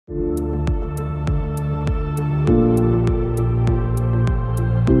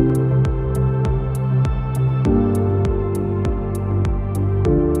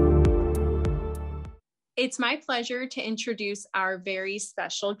It's my pleasure to introduce our very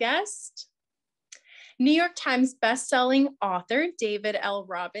special guest. New York Times bestselling author David L.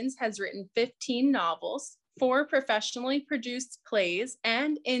 Robbins has written 15 novels, 4 professionally produced plays,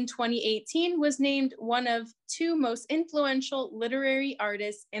 and in 2018 was named one of 2 most influential literary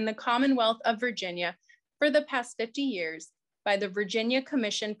artists in the Commonwealth of Virginia for the past 50 years by the Virginia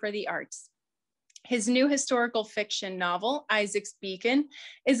Commission for the Arts. His new historical fiction novel, Isaac's Beacon,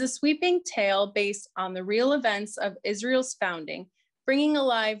 is a sweeping tale based on the real events of Israel's founding, bringing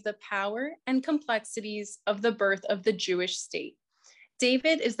alive the power and complexities of the birth of the Jewish state.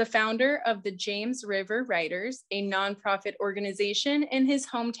 David is the founder of the James River Writers, a nonprofit organization in his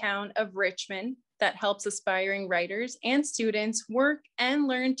hometown of Richmond that helps aspiring writers and students work and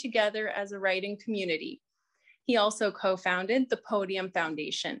learn together as a writing community. He also co-founded the Podium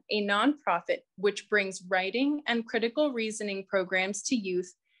Foundation, a nonprofit which brings writing and critical reasoning programs to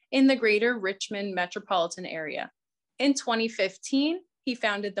youth in the greater Richmond metropolitan area. In 2015, he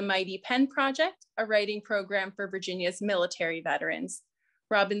founded the Mighty Pen Project, a writing program for Virginia's military veterans.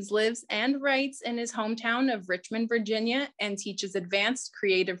 Robbins lives and writes in his hometown of Richmond, Virginia, and teaches advanced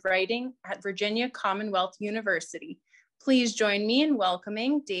creative writing at Virginia Commonwealth University. Please join me in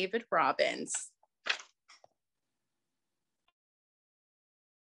welcoming David Robbins.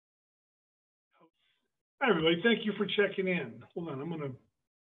 Hi, everybody. Thank you for checking in. Hold on, I'm going to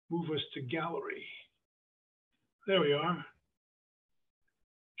move us to gallery. There we are.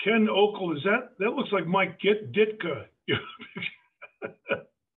 Ken Okel, that looks like Mike Ditka.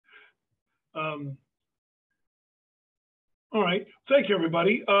 All right, thank you,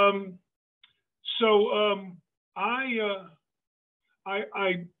 everybody. I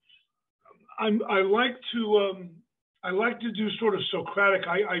like to do sort of Socratic.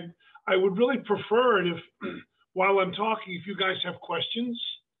 I would really prefer it if, while I'm talking, if you guys have questions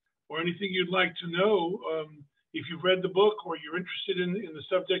or anything you'd like to know, if you've read the book or you're interested in the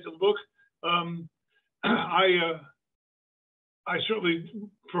subject of the book, I certainly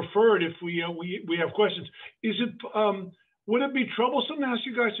prefer it if we have questions. Would it be troublesome to ask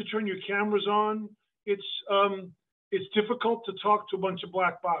you guys to turn your cameras on? It's difficult to talk to a bunch of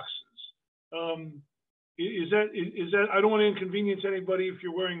black boxes. Is that I don't want to inconvenience anybody if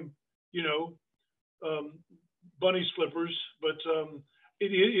you're wearing, bunny slippers, but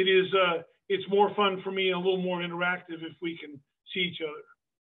it's more fun for me and a little more interactive if we can see each other.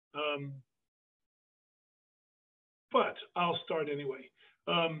 But I'll start anyway.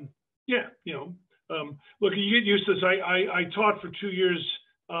 Look, you get used to this. I taught for 2 years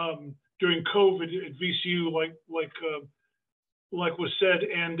during COVID at VCU, like was said,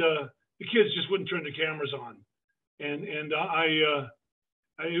 and the kids just wouldn't turn the cameras on,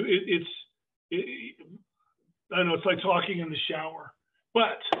 I know it's like talking in the shower,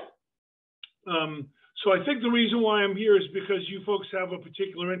 but so I think the reason why I'm here is because you folks have a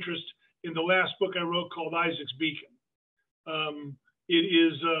particular interest in the last book I wrote called Isaac's Beacon.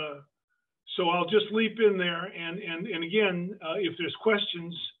 So I'll just leap in there, and again, if there's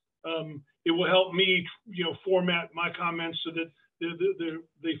questions, it will help me, format my comments so that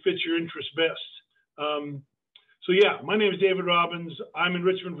they fit your interest best. So yeah, my name is David Robbins. I'm in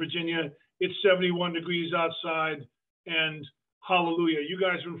Richmond, Virginia. It's 71 degrees outside, and hallelujah. You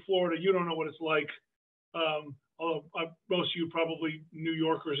guys are in Florida. You don't know what it's like. Although most of you probably New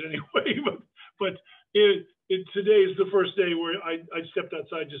Yorkers anyway, but today is the first day where I stepped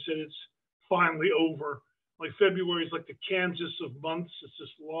outside and just said it's finally over. Like February is like the Kansas of months. It's this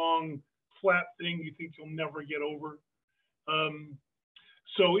long, flat thing you think you'll never get over.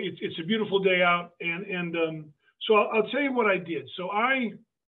 So it's a beautiful day out, and so I'll tell you what I did. So I'm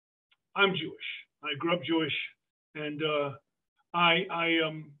Jewish. I grew up Jewish, and I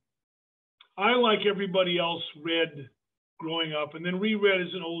like everybody else read growing up, and then reread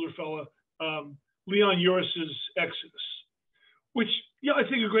as an older fella Leon Uris's Exodus, which I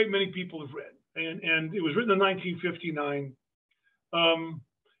think a great many people have read, and it was written in 1959,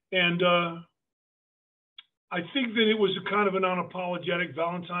 I think that it was a kind of an unapologetic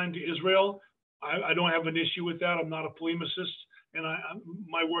Valentine to Israel. I don't have an issue with that. I'm not a polemicist, and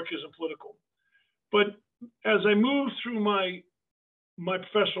my work isn't political. But as I moved through my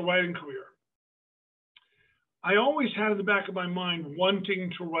professional writing career, I always had in the back of my mind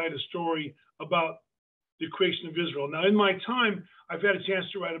wanting to write a story about the creation of Israel. Now, in my time, I've had a chance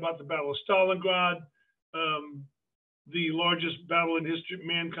to write about the Battle of Stalingrad, the largest battle in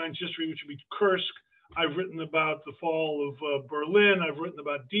mankind's history, which would be Kursk. I've written about the fall of Berlin. I've written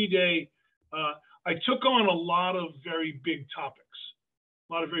about D-Day. I took on a lot of very big topics,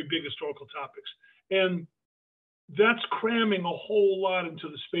 a lot of very big historical topics. And that's cramming a whole lot into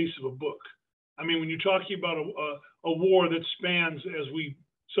the space of a book. I mean, when you're talking about a war that spans, as we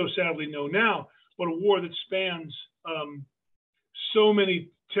so sadly know now, but a war that spans so many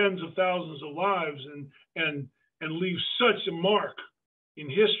tens of thousands of lives and leaves such a mark in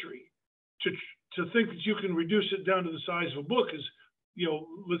history, to think that you can reduce it down to the size of a book is,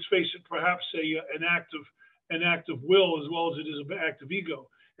 let's face it, perhaps an act of will as well as it is an act of ego.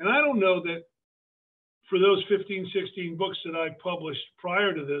 And I don't know that for those 15, 16 books that I published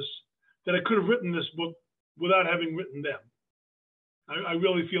prior to this, that I could have written this book without having written them. I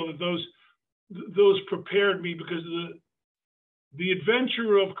really feel that those prepared me, because the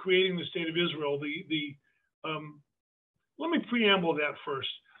adventure of creating the state of Israel, let me preamble that first.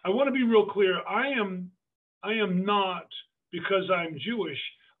 I want to be real clear. I am not, because I'm Jewish,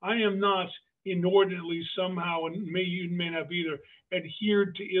 I am not inordinately somehow, and you may not be either,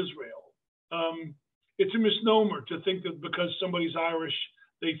 adhered to Israel. It's a misnomer to think that because somebody's Irish,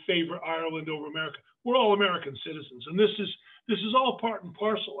 they favor Ireland over America. We're all American citizens. And this is all part and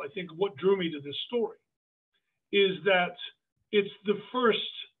parcel, I think, of what drew me to this story, is that it's the first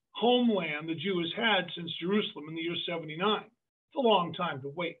homeland the Jews had since Jerusalem in the year 79. It's a long time to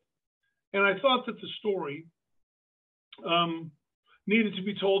wait. And I thought that the story needed to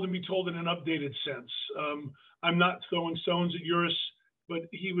be told and be told in an updated sense. I'm not throwing stones at Uris, but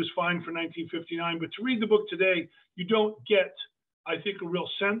he was fine for 1959. But to read the book today, you don't get, I think, a real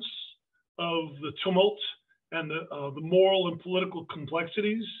sense of the tumult and the moral and political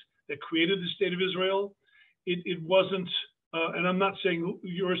complexities that created the state of Israel. It wasn't, and I'm not saying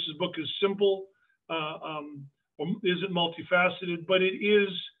Uris's book is simple or isn't multifaceted, but it is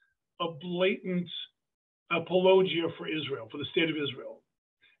a blatant apologia for Israel, for the state of Israel.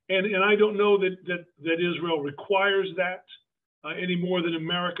 And I don't know that Israel requires that any more than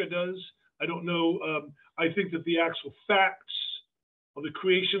America does. I don't know. I think that the actual facts of the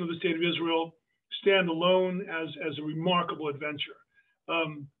creation of the state of Israel stand alone as a remarkable adventure.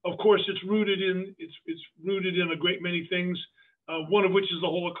 Of course, it's rooted in a great many things. One of which is the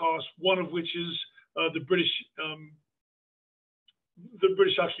Holocaust. One of which is the British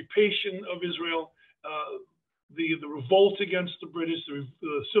occupation of Israel, the revolt against the British,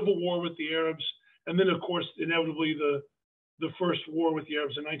 the civil war with the Arabs, and then, of course, inevitably the first war with the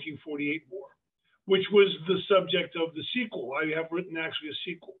Arabs, the 1948 war, which was the subject of the sequel. I have written actually a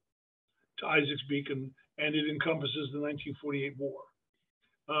sequel to Isaac's Beacon, and it encompasses the 1948 war.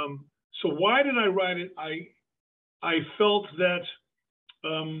 So why did I write it? I felt that,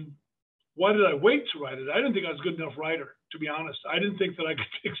 why did I wait to write it? I didn't think I was a good enough writer, to be honest. I didn't think that I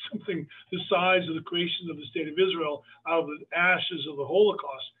could take something the size of the creation of the state of Israel out of the ashes of the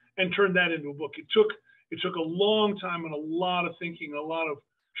Holocaust and turn that into a book. It took a long time and a lot of thinking, a lot of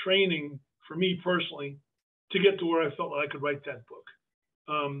training for me personally to get to where I felt like I could write that book.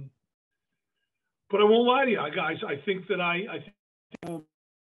 But I won't lie to you, guys. I think that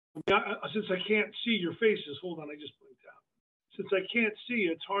since I can't see your faces, hold on, I just blinked out. Since I can't see,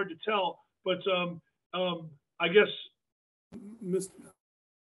 it's hard to tell. But I guess, Mr.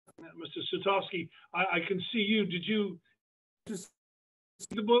 Satowski, I can see you. Did you just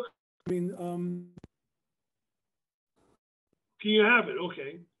see the book? I mean, can you have it?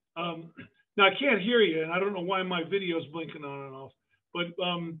 Okay. Now I can't hear you, and I don't know why my video is blinking on and off. But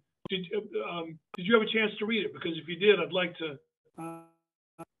did you have a chance to read it? Because if you did, I'd like to.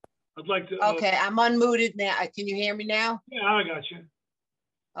 Okay, I'm unmuted now. Can you hear me now? Yeah, I got you.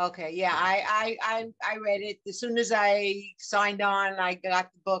 Okay, yeah, I read it as soon as I signed on. I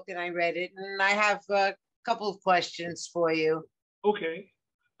got the book and I read it, and I have a couple of questions for you. Okay.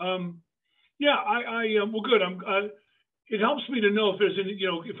 Yeah, well, good. It helps me to know if there's any,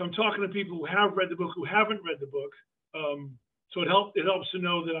 if I'm talking to people who have read the book, who haven't read the book. So it helps to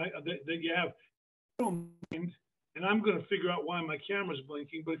know that you have. And I'm going to figure out why my camera's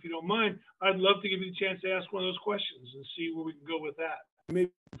blinking. But if you don't mind, I'd love to give you a chance to ask one of those questions and see where we can go with that.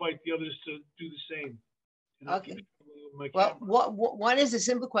 Maybe invite the others to do the same. Okay. Well, one is a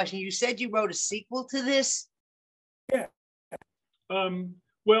simple question. You said you wrote a sequel to this? Yeah.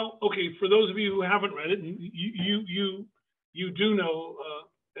 Well, okay. For those of you who haven't read it, you do know,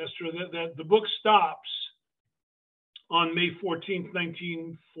 Esther, that the book stops on May 14th,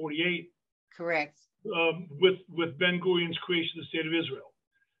 1948. Correct. With Ben Gurion's creation of the state of Israel.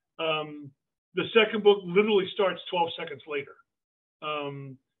 The second book literally starts 12 seconds later.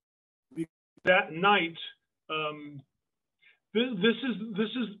 That night, this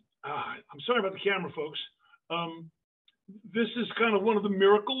is I'm sorry about the camera, folks. This is kind of one of the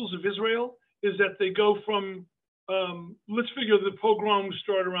miracles of Israel, is that they go from, let's figure the pogroms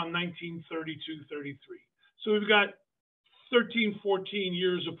start around 1932, 33. So we've got 13, 14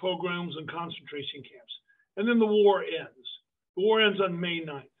 years of pogroms and concentration camps. And then the war ends. The war ends on May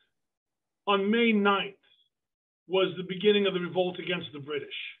 9th. On May 9th was the beginning of the revolt against the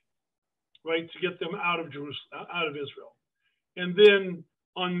British, right, to get them out of Jerusalem, out of Israel. And then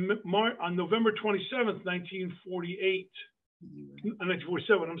on November 27th,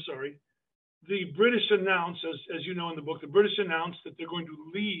 1947, I'm sorry, the British announced, as you know in the book, the British announced that they're going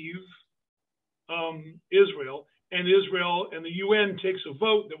to leave Israel, and Israel and the UN takes a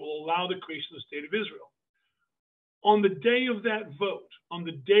vote that will allow the creation of the state of Israel. On the day of that vote, on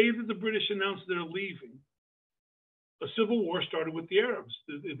the day that the British announced they're leaving, a civil war started with the Arabs,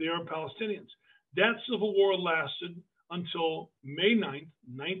 the Arab Palestinians. That civil war lasted until May 9th,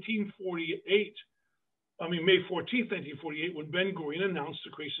 1948. May 14th, 1948, when Ben-Gurion announced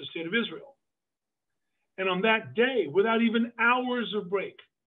the creation of the state of Israel. And on that day, without even hours of break,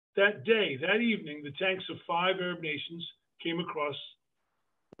 that day, that evening, the tanks of 5 Arab nations came across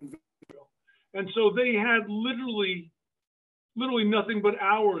Israel. And so they had literally nothing but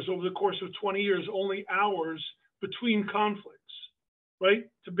hours over the course of 20 years, only hours between conflicts, right?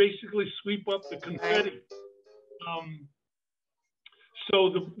 To basically sweep up the confetti. So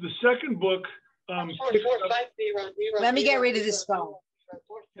the second book. Let me get rid of this phone.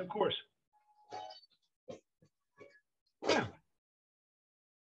 Of course. Yeah.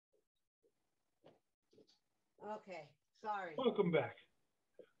 Okay, sorry. Welcome back.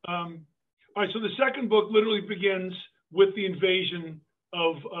 All right, so the second book literally begins with the invasion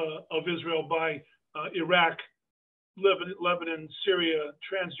of Israel by Iraq, Lebanon, Syria,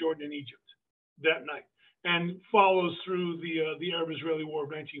 Transjordan, and Egypt that night, and follows through the Arab-Israeli War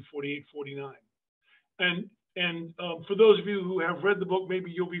of 1948-49. And for those of you who have read the book,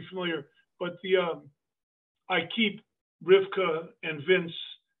 maybe you'll be familiar, but I keep Rivka and Vince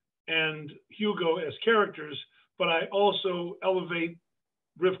and Hugo as characters, but I also elevate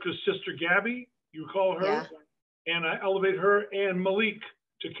Rivka's sister Gabby, you recall her? Yeah. And I elevate her and Malik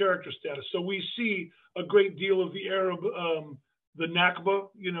to character status. So we see a great deal of the Arab, the Nakba,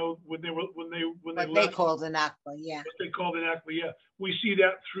 you know, when they What left. they call the Nakba, yeah. What they call the Nakba, yeah. We see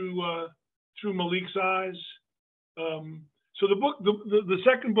that through Malik's eyes. So the book, the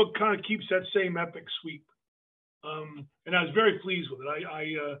second book kind of keeps that same epic sweep. And I was very pleased with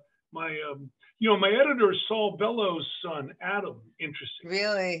it. My editor is Saul Bellow's son, Adam. Interesting.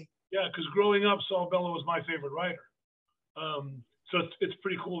 Really? Yeah, because growing up, Saul Bellow was my favorite writer. So it's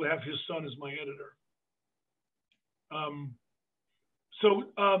pretty cool to have his son as my editor.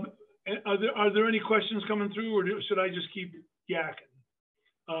 Are there any questions coming through, or should I just keep yakking?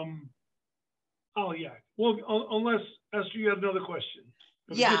 I'll yak. Well, unless Esther, you had another question.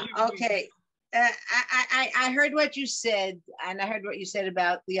 Yeah. Okay. I heard what you said, and I heard what you said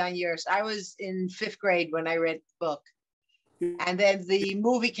about Leon Uris. I was in 5th grade when I read the book, and then the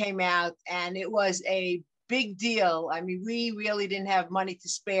movie came out, and it was a big deal. I mean, we really didn't have money to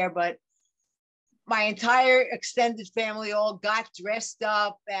spare, but my entire extended family all got dressed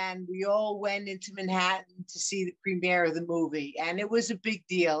up, and we all went into Manhattan to see the premiere of the movie, and it was a big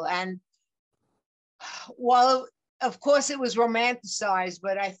deal. And while, of course, it was romanticized,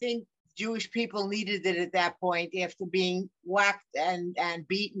 but I think Jewish people needed it at that point after being whacked and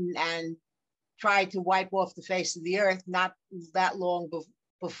beaten and tried to wipe off the face of the earth not that long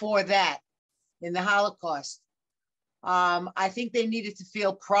before that in the Holocaust. I think they needed to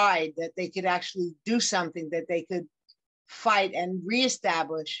feel pride that they could actually do something, that they could fight and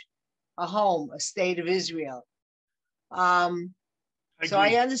reestablish a home, a state of Israel. So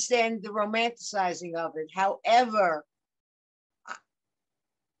I understand the romanticizing of it. However,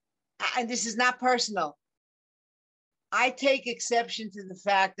 and this is not personal, I take exception to the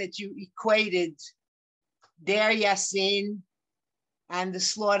fact that you equated Deir Yassin and the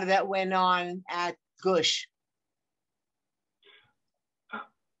slaughter that went on at Gush.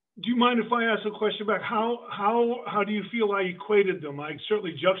 Do you mind if I ask a question back? How do you feel I equated them? I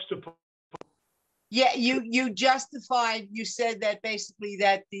certainly juxtaposed. Yeah, you justified, you said that basically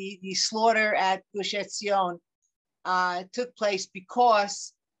that the slaughter at Gush Etzion took place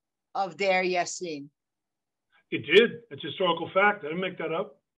because of Deir Yassin. It did. It's a historical fact. I didn't make that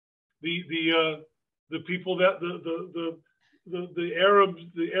up. The people that the Arabs,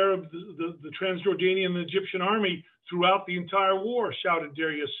 the Transjordanian and the Egyptian army throughout the entire war shouted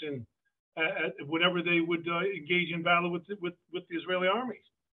Deir Yassin whenever they would engage in battle with the Israeli armies.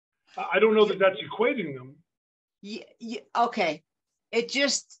 I don't know that that's equating them. Yeah, okay. It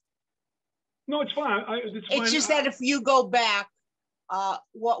just. No, it's fine. It's just that if you go back,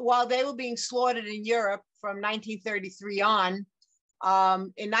 while they were being slaughtered in Europe from 1933 on,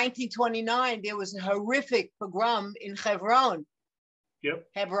 In 1929, there was a horrific pogrom in Hebron. Yep.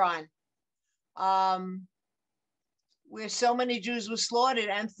 Hebron, where so many Jews were slaughtered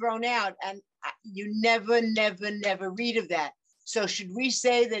and thrown out, and you never read of that. So should we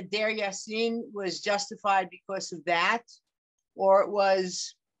say that Der Yassin was justified because of that, or it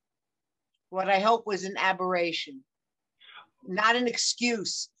was what I hope was an aberration, not an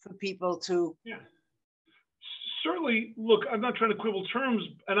excuse for people to? Yeah. Certainly, look, I'm not trying to quibble terms,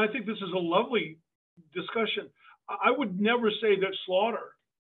 and I think this is a lovely discussion. I would never say that slaughter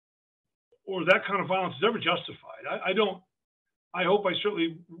or that kind of violence is ever justified. I hope I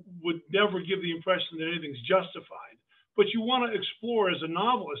certainly would never give the impression that anything's justified. But you want to explore as a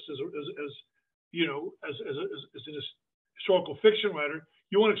novelist, as you know, as a historical fiction writer,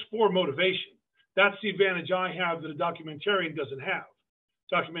 you want to explore motivation. That's the advantage I have that a documentarian doesn't have.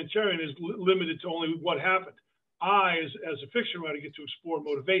 Documentarian is limited to only what happened. I, as a fiction writer, get to explore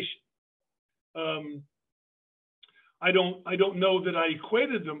motivation. I don't know that I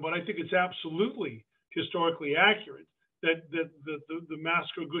equated them, but I think it's absolutely historically accurate that the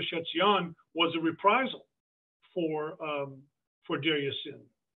massacre of Gush Etzion was a reprisal for Der Yassin.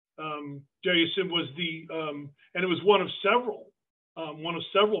 Der Yassin was and it was one of several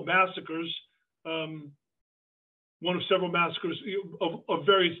massacres, of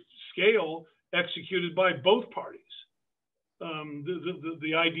various scale executed by both parties.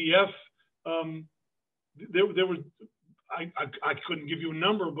 The IDF, there were, I couldn't give you a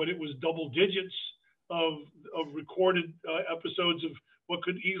number, but it was double digits of recorded episodes of what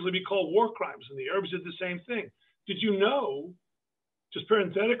could easily be called war crimes, and the Arabs did the same thing. Did you know, just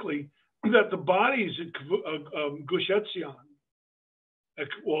parenthetically, that the bodies at Gush Etzion,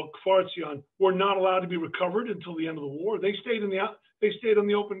 Kfar Etzion, were not allowed to be recovered until the end of the war? They stayed on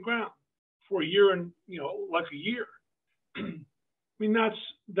the open ground for a year, and like a year. I mean, that's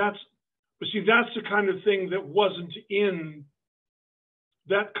the kind of thing that wasn't in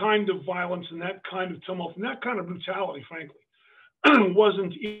that kind of violence and that kind of tumult and that kind of brutality, frankly,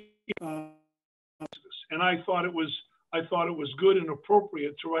 wasn't in. And I thought it was good and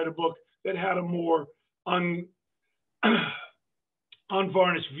appropriate to write a book that had a more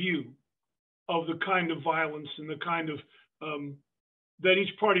unvarnished view of the kind of violence and the kind of that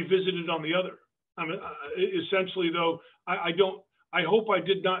each party visited on the other. I mean, essentially, though, I hope I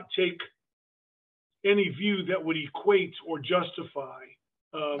did not take any view that would equate or justify.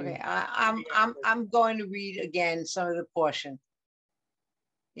 Okay, I'm going to read again some of the portion.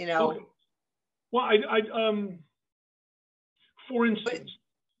 Okay. Well, for instance,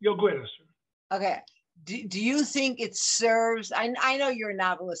 go ahead, Esther. Okay. Do you think it serves? I know you're a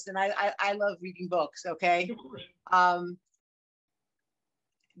novelist, and I love reading books. Okay. Of course.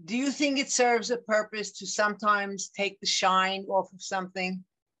 Do you think it serves a purpose to sometimes take the shine off of something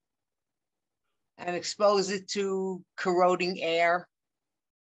and expose it to corroding air?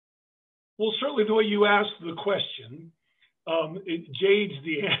 Well, certainly the way you asked the question, it jades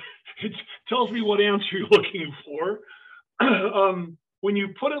it tells me what answer you're looking for. When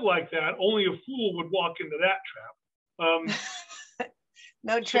you put it like that, only a fool would walk into that trap.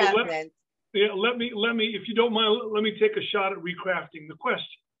 No trap, then. Yeah, let me, if you don't mind, let me take a shot at recrafting the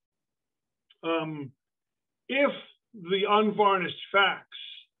question. If the unvarnished facts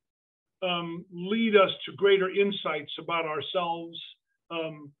lead us to greater insights about ourselves,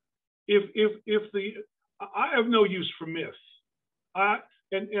 I have no use for myth.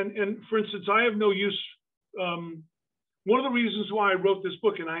 And for instance, I have no use. One of the reasons why I wrote this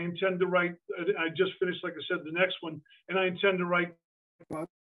book, and I intend to write, I just finished, like I said, the next one, and I intend to write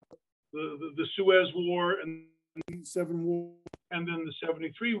the Suez War and the 7 War, and then the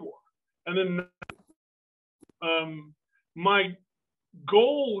 73 War. And then my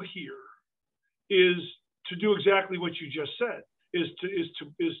goal here is to do exactly what you just said, is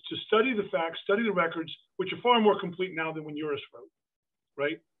to study the facts, study the records, which are far more complete now than when Uris wrote,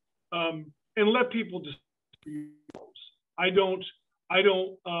 right? And let people just.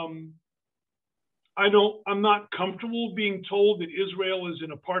 I'm not comfortable being told that Israel is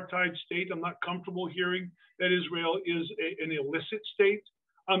an apartheid state. I'm not comfortable hearing that Israel is an illicit state.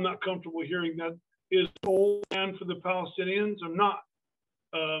 I'm not comfortable hearing that Israel is land for the Palestinians. I'm not.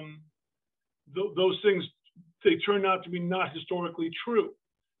 Those things, they turn out to be not historically true.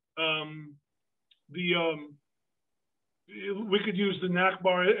 We could use the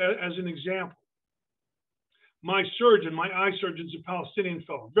Nakba as an example. My eye surgeon's a Palestinian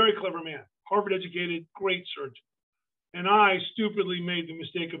fellow, very clever man, Harvard educated, great surgeon. And I stupidly made the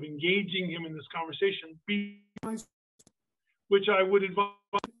mistake of engaging him in this conversation, which I would advise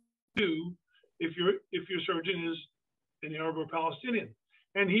you to do if your surgeon is an Arab or Palestinian.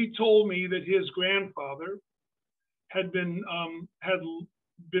 And he told me that his grandfather had been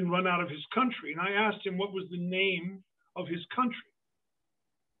run out of his country. And I asked him what was the name of his country.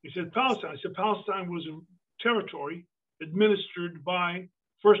 He said Palestine. I said Palestine was a territory administered by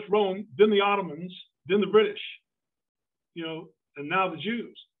first Rome, then the Ottomans, then the British, and now the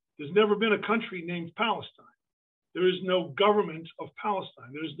Jews. There's never been a country named Palestine. There is no government of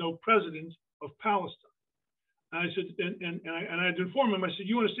Palestine. There is no president of Palestine. And I said, and I had to inform him. I said,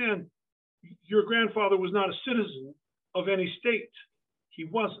 you understand, your grandfather was not a citizen of any state. He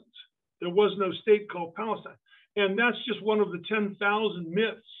wasn't. There was no state called Palestine. And that's just one of the 10,000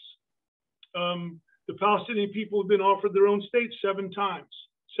 myths. The Palestinian people have been offered their own state 7 times.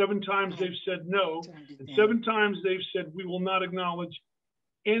 7 times they've said no, and 7 times they've said we will not acknowledge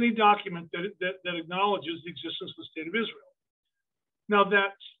any document that acknowledges the existence of the state of Israel. Now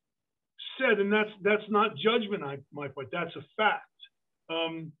that's said, and that's not judgment on my part. That's a fact.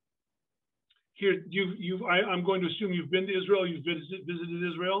 Here, I'm going to assume you've been to Israel. You've visited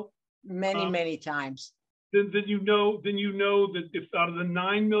Israel many times. Then you know that if out of the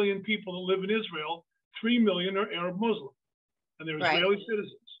 9 million people that live in Israel, 3 million are Arab Muslim, and they're Israeli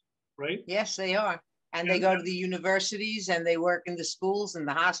citizens, right? Yes, they are. And they go to the universities and they work in the schools and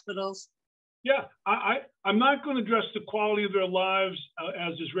the hospitals. Yeah, I'm not going to address the quality of their lives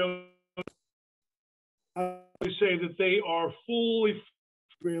as Israeli. I say that they are fully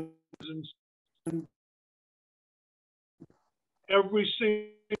Israeli citizens. Every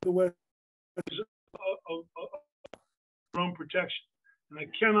single way is their own protection. And I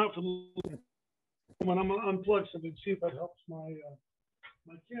cannot for the moment, I'm going to unplug something, see if that helps my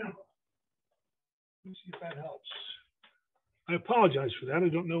camera. Let me see if that helps. I apologize for that. I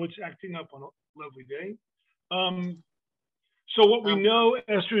don't know it's acting up on a lovely day. So what we know,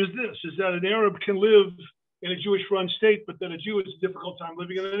 Esther, is this, is that an Arab can live in a Jewish-run state, but that a Jew has a difficult time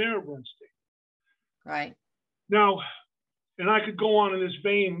living in an Arab-run state. Right. Now, and I could go on in this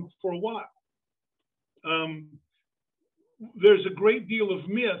vein for a while. There's a great deal of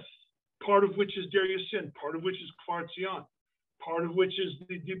myth, part of which is Darius Sin, part of which is Kfar Tzion, part of which is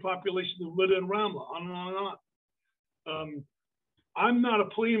the depopulation of Lydda and Ramla, on and on and on. I'm not a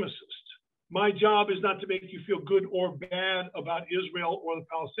polemicist. My job is not to make you feel good or bad about Israel or the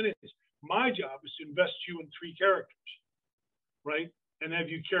Palestinians. My job is to invest you in 3 characters, right? And have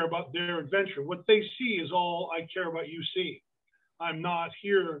you care about their adventure. What they see is all I care about you seeing. I'm not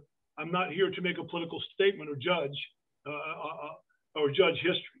here to make a political statement or judge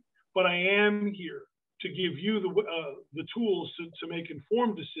history, but I am here to give you the tools to make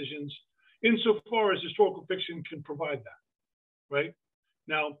informed decisions insofar as historical fiction can provide that, right?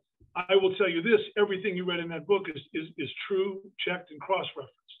 Now, I will tell you this, everything you read in that book is true, checked, and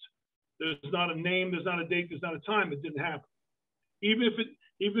cross-referenced. There's not a name, there's not a date, there's not a time that didn't happen. Even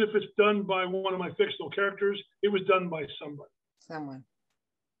if it's done by one of my fictional characters, it was done by somebody. Someone.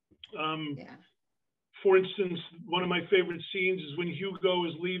 Yeah. For instance, one of my favorite scenes is when Hugo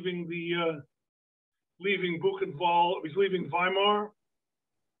is leaving Buchenwald, he's leaving Weimar.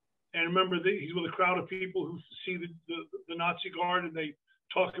 And remember, he's with a crowd of people who see the Nazi guard and they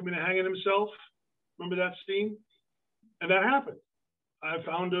talk him into hanging himself. Remember that scene? And that happened. I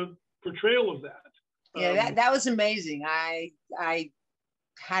found a portrayal of that. Yeah, that was amazing. I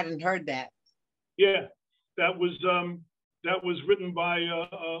hadn't heard that. Yeah, that was written by a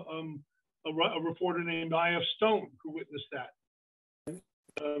reporter named I.F. Stone who witnessed that.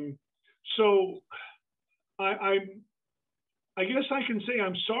 So I guess I can say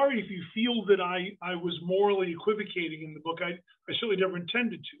I'm sorry if you feel that I was morally equivocating in the book. I certainly never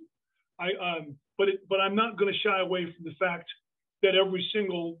intended to. But I'm not going to shy away from the fact that every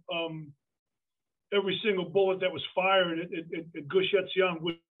single bullet that was fired at Gush Etzion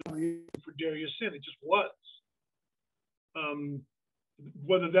was for Darius Sin. It just was.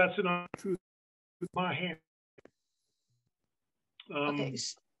 Whether that's an untruth with my hand. Okay.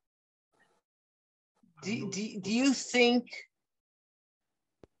 Do you think?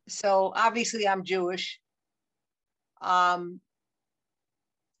 So obviously I'm Jewish. Do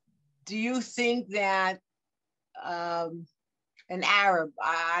you think that an Arab,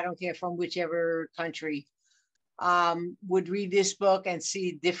 I don't care from whichever country, would read this book and see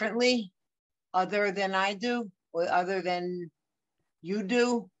it differently, other than I do, or other than you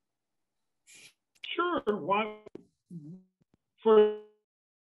do? Sure. Why?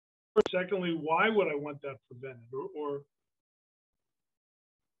 Secondly, why would I want that prevented? Or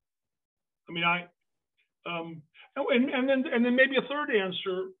I mean, and then maybe a third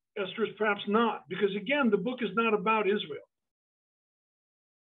answer, Esther, is perhaps not, because again, the book is not about Israel.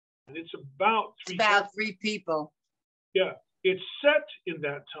 And it's about 3 people. Yeah, it's set in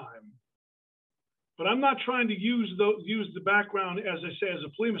that time, but I'm not trying to use the background, as I say, as a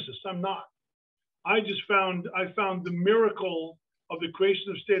polemicist. I'm not. I found the miracle of the creation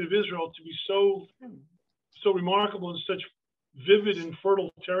of the state of Israel to be so remarkable and such vivid and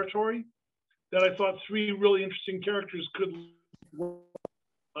fertile territory that I thought three really interesting characters could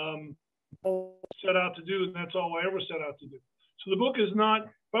set out to do, and that's all I ever set out to do. So the book is not.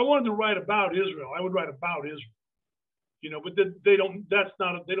 If I wanted to write about Israel, I would write about Israel. You know, but they don't. That's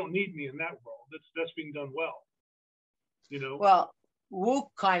not. They don't need me in that world. That's being done well. You know. Well, Wook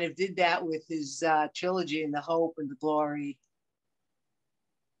kind of did that with his trilogy and the hope and the glory.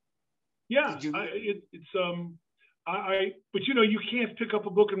 Yeah, but you know, you can't pick up a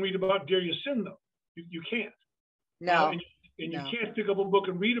book and read about Deir Yassin, though. You can't. No. And you can't pick up a book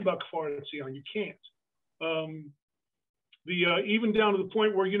and read about Kfar Etzion. You can't. Even down to the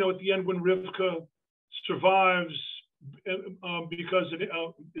point where, you know, at the end when Rivka survives because it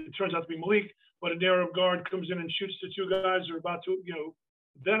turns out to be Malik, but an Arab guard comes in and shoots the two guys who are about to, you know,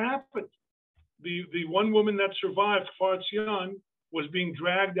 that happened. The one woman that survived Kfar Etzion was being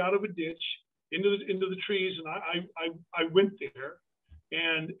dragged out of a ditch into the trees, and I went there,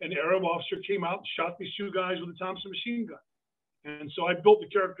 and an Arab officer came out and shot these two guys with a Thompson machine gun. And so I built the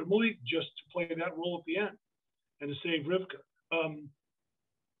character Malik just to play that role at the end and to save Rivka.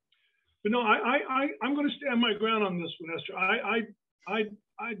 But no, I'm going to stand my ground on this one, Esther.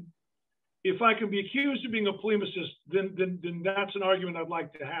 If I can be accused of being a polemicist, then that's an argument I'd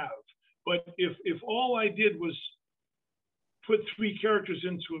like to have. But if all I did was put three characters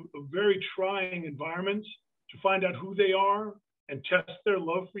into a very trying environment to find out who they are and test their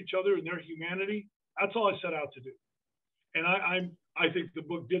love for each other and their humanity, that's all I set out to do. And I think the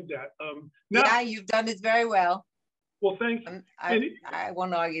book did that. Yeah, you've done it very well. Well, thank you. I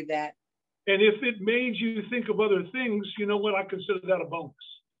won't argue that. And if it made you think of other things, you know what? I consider that a bonus.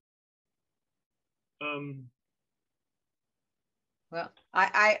 Well,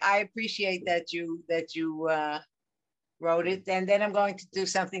 I appreciate that you wrote it, and then I'm going to do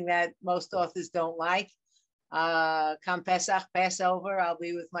something that most authors don't like. Come Pesach, Passover, I'll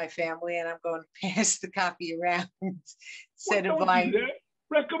be with my family, and I'm going to pass the copy around instead of buying.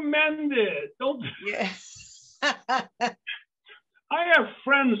 Recommend it. Don't. Yeah. I have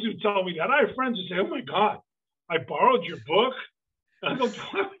friends who tell me that. I have friends who say, "Oh my God, I borrowed your book." I go,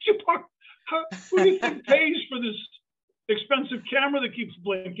 "Why would you borrow? Who do you think pays for this expensive camera that keeps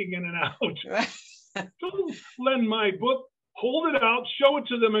blinking in and out?" Don't lend my book. Hold it out, show it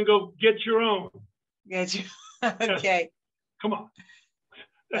to them, and go get your own. Get you. Okay. Come on.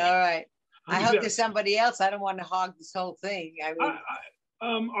 All right. I hope there's somebody else. I don't want to hog this whole thing. I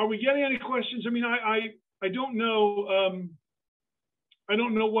mean, are we getting any questions? I mean, I don't know. I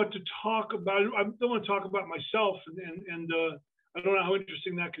don't know what to talk about. I don't want to talk about myself, and I don't know how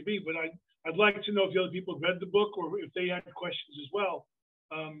interesting that could be. But I'd like to know if the other people have read the book or if they had questions as well.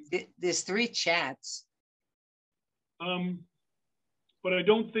 There's 3 chats. But I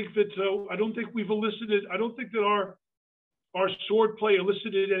don't think that I don't think we've elicited. I don't think that our sword play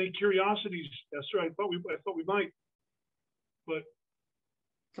elicited any curiosities. That's right. I thought we might. But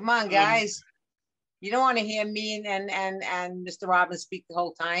come on, guys. You don't want to hear me and Mr. Robbins speak the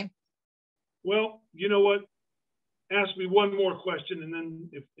whole time. Well, you know what? Ask me one more question, and then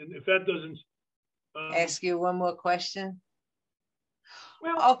if that doesn't ask you one more question.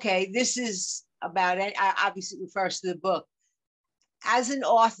 Well, okay, this is about it. Obviously, it refers to the book. As an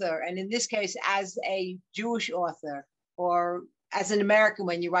author, and in this case, as a Jewish author, or as an American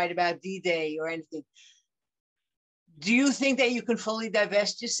when you write about D-Day or anything, do you think that you can fully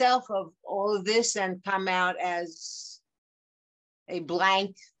divest yourself of all of this and come out as a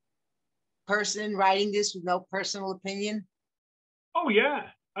blank person writing this with no personal opinion? Oh yeah,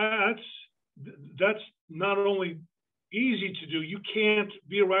 that's not only easy to do. You can't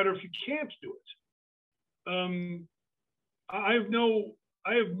be a writer if you can't do it. I have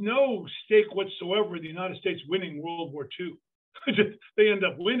no stake whatsoever in the United States winning World War II. They end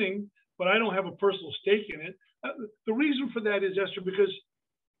up winning, but I don't have a personal stake in it. The reason for that is, Esther, because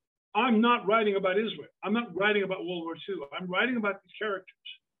I'm not writing about Israel. I'm not writing about World War II. I'm writing about these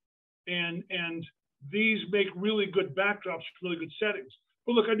characters, and these make really good backdrops, really good settings.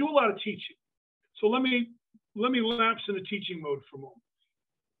 But look, I do a lot of teaching, so let me lapse into teaching mode for a moment.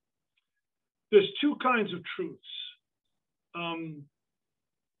 There's 2 kinds of truths.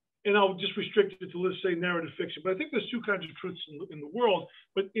 And I'll just restrict it to, let's say, narrative fiction. But I think there's 2 kinds of truths in the world.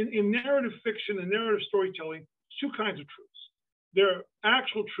 But in narrative fiction and narrative storytelling, 2 kinds of truths. There are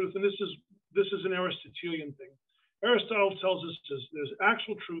actual truth, and this is an Aristotelian thing. Aristotle tells us there's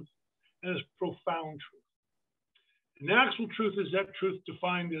actual truth and there's profound truth. An actual truth is that truth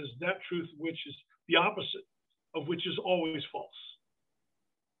defined as that truth which is the opposite of which is always false.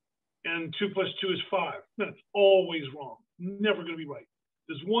 And 2 plus 2 is 5. That's always wrong. Never going to be right.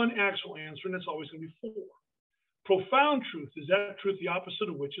 There's one actual answer, and it's always going to be 4. Profound truth is that truth, the opposite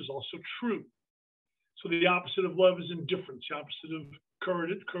of which is also true. So the opposite of love is indifference. The opposite of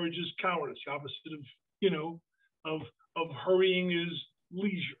courage is cowardice. The opposite of hurrying is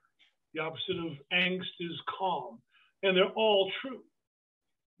leisure. The opposite of angst is calm. And they're all true.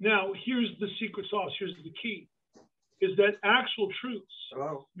 Now, here's the secret sauce. Here's the key, is that actual truths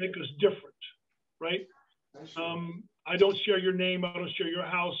make us different, right? I don't share your name. I don't share your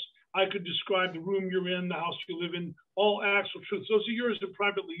house. I could describe the room you're in, the house you live in, all actual truths. Those are yours and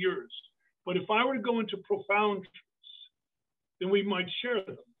privately yours. But if I were to go into profound truths, then we might share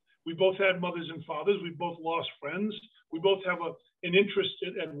them. We both had mothers and fathers. We both lost friends. We both have an interest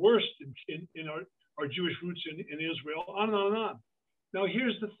at worst in our Jewish roots in Israel, on and on and on. Now,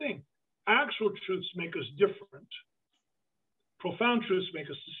 here's the thing. Actual truths make us different. Profound truths make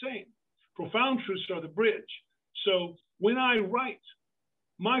us the same. Profound truths are the bridge. So when I write,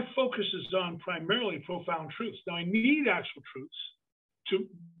 my focus is on primarily profound truths. Now, I need actual truths to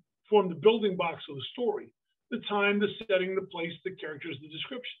form the building blocks of the story. The time, the setting, the place, the characters, the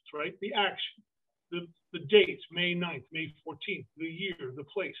descriptions, right? The action, the dates, May 9th, May 14th, the year, the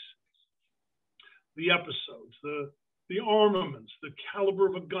place, the episodes, the armaments, the caliber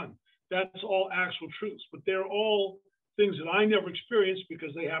of a gun. That's all actual truths, but they're all things that I never experienced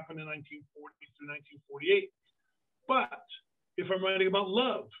because they happened in 1940 through 1948. But if I'm writing about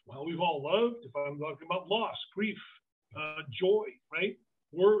love, well, we've all loved. If I'm talking about loss, grief, joy, right?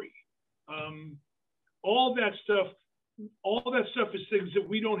 Worry, all that stuff is things that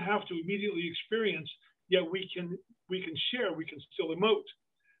we don't have to immediately experience, yet we can share, we can still emote.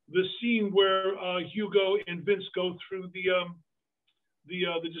 The scene where Hugo and Vince go through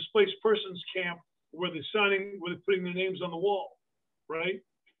the displaced persons camp where they're putting their names on the wall, right?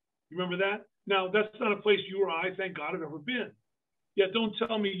 You remember that? Now, that's not a place you or I, thank God, have ever been. Yet don't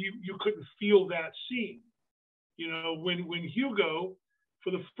tell me you couldn't feel that scene. You know, when Hugo,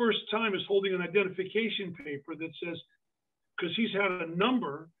 for the first time, is holding an identification paper that says, because he's had a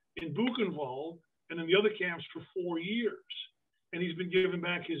number in Buchenwald and in the other camps for 4 years, and he's been given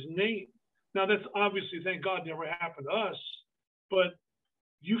back his name. Now, that's obviously, thank God, never happened to us, but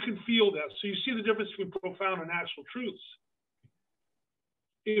you can feel that. So you see the difference between profound and actual truths.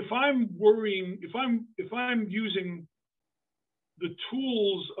 If I'm worrying, if I'm using the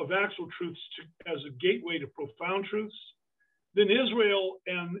tools of actual truths as a gateway to profound truths, then Israel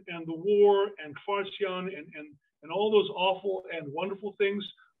and the war and Kfar Etzion and all those awful and wonderful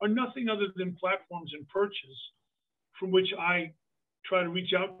things are nothing other than platforms and perches from which I try to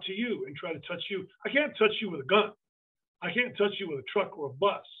reach out to you and try to touch you. I can't touch you with a gun. I can't touch you with a truck or a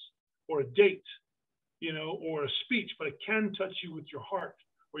bus or a date, you know, or a speech, but I can touch you with your heart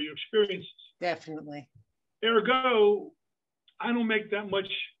or your experiences. Definitely. Ergo, I don't make that much.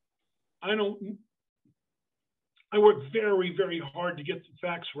 I work very, very hard to get the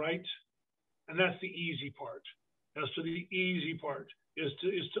facts right. And that's the easy part. As to the easy part is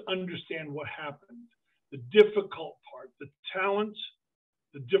to understand what happened. The difficult part, the talent,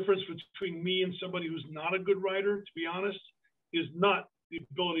 the difference between me and somebody who's not a good writer, to be honest, is not the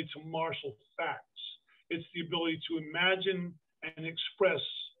ability to marshal facts. It's the ability to imagine and express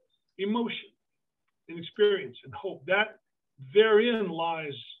emotion and experience and hope. That therein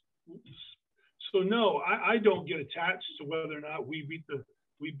lies. So no, I don't get attached to whether or not we beat the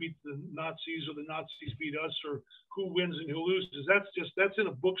Nazis or the Nazis beat us or who wins and who loses. That's in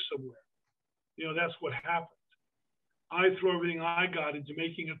a book somewhere. You know, that's what happened. I throw everything I got into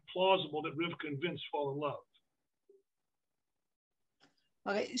making it plausible that Rivka and Vince fall in love.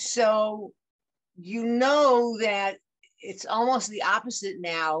 Okay, so you know that it's almost the opposite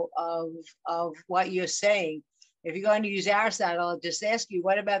now of what you're saying. If you're going to use Aristotle, I'll just ask you,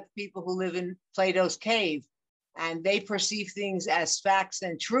 what about the people who live in Plato's cave and they perceive things as facts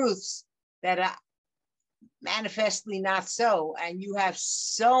and truths that are manifestly not so? And you have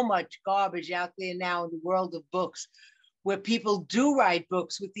so much garbage out there now in the world of books where people do write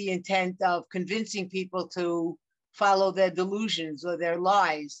books with the intent of convincing people to follow their delusions or their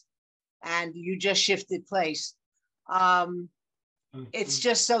lies, and you just shifted place. It's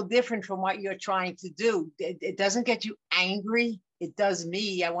just so different from what you're trying to do. It doesn't get you angry. It does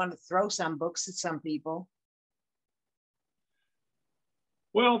me. I want to throw some books at some people.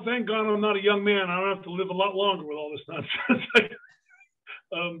 Well, thank God I'm not a young man. I don't have to live a lot longer with all this nonsense.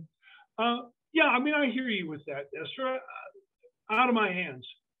 Yeah, I mean, I hear you with that, Esther. Out of my hands.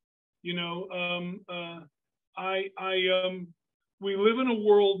 You know, we live in a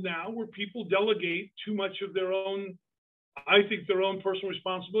world now where people delegate too much of their own, I think, their own personal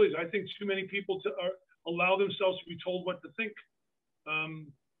responsibilities. I think too many people allow themselves to be told what to think.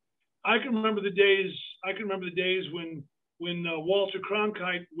 I can remember the days. When Walter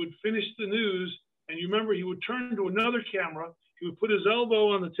Cronkite would finish the news, and you remember he would turn to another camera. He would put his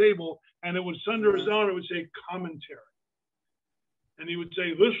elbow on the table, and it would under his arm. It would say commentary, and he would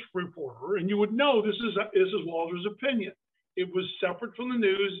say this reporter, and you would know this is Walter's opinion. It was separate from the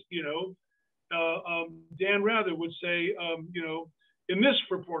news. Dan Rather would say, in this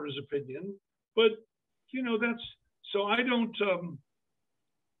reporter's opinion, but that's so. I don't.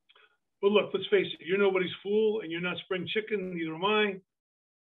 But look, let's face it. You're nobody's fool, and you're not spring chicken. Neither am I.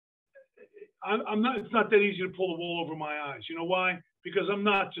 I'm not. It's not that easy to pull the wool over my eyes. You know why? Because I'm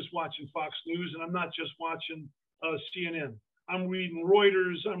not just watching Fox News, and I'm not just watching CNN. I'm reading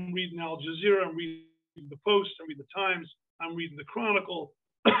Reuters. I'm reading Al Jazeera. I'm reading the Post. I'm reading the Times. I'm reading the Chronicle.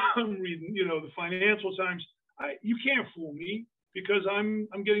 I'm reading, the Financial Times. You can't fool me because I'm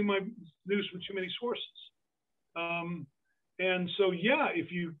getting my news from too many sources. And so, yeah,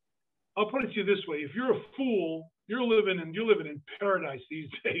 I'll put it to you this way: if you're a fool, you're living in paradise these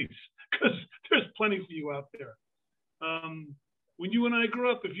days because there's plenty for you out there. When you and I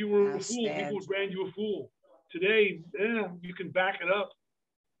grew up, if you were a fool, people would brand you a fool. Today, you can back it up.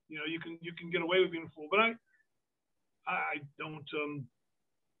 You can get away with being a fool. But I don't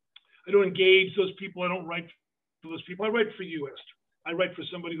engage those people. I don't write for those people. I write for you, Esther. I write for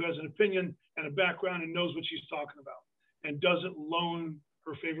somebody who has an opinion and a background and knows what she's talking about and doesn't loan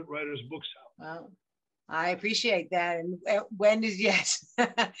her favorite writer's books out. Well, I appreciate that. And when is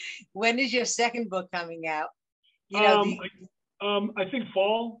your second book coming out? I think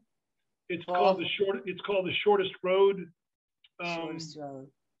fall. It's called The Shortest Road. Shortest Road.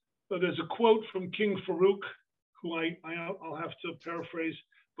 So there's a quote from King Farouk, who I'll have to paraphrase,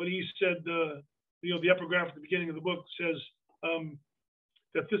 but he said the epigraph at the beginning of the book says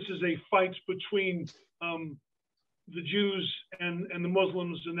that this is a fight between the Jews and the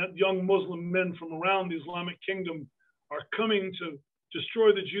Muslims, and that young Muslim men from around the Islamic kingdom are coming to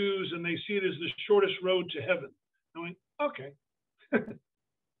destroy the Jews, and they see it as the shortest road to heaven. I went, okay.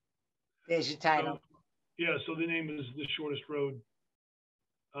 There's your title. So the name is The Shortest Road.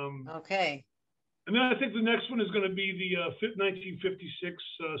 Okay. And then I think the next one is going to be the 1956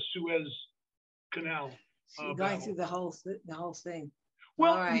 Suez Canal. So you're going through the whole thing.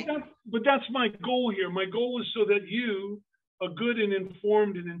 Well, all right. But that's my goal here. My goal is so that you, a good and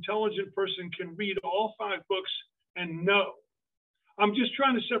informed and intelligent person, can read all 5 books and know. I'm just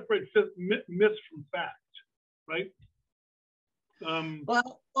trying to separate myth from fact, right?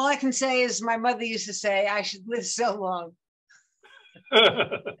 Well, all I can say is my mother used to say, I should live so long.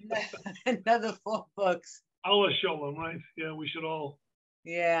 Another 4 books. Allah Shalom, right? Yeah, we should all.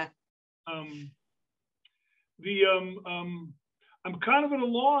 Yeah. I'm kind of at a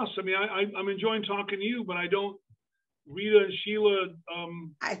loss. I mean, I'm enjoying talking to you, but I don't. Rita and Sheila.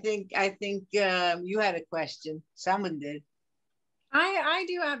 I think you had a question. Someone did. I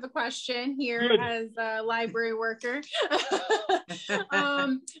do have a question here as a library worker.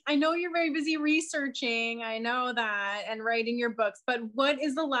 I know you're very busy researching. I know that, and writing your books, but what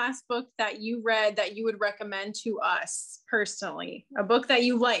is the last book that you read that you would recommend to us personally? A book that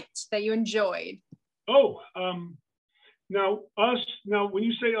you liked, that you enjoyed? Now when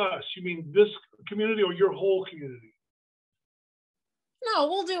you say us, you mean this community or your whole community? No,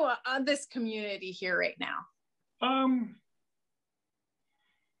 we'll do this community here right now.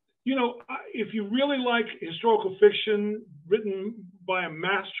 If you really like historical fiction written by a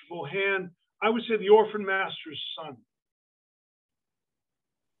masterful hand, I would say The Orphan Master's Son.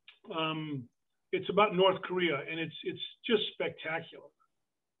 It's about North Korea, and it's just spectacular.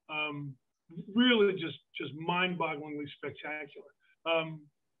 Really just mind-bogglingly spectacular.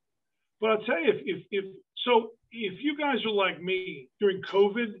 But I'll tell you, if you guys are like me, during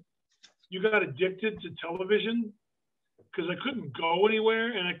COVID, you got addicted to television, because I couldn't go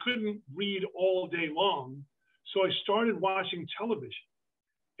anywhere and I couldn't read all day long. So I started watching television.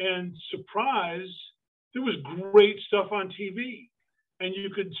 And surprise, there was great stuff on TV. And you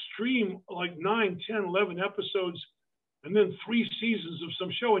could stream like 9, 10, 11 episodes and then 3 seasons of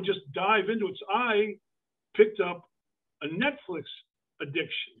some show and just dive into it. So I picked up a Netflix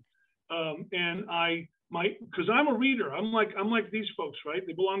addiction. Because I'm a reader. I'm like these folks, right?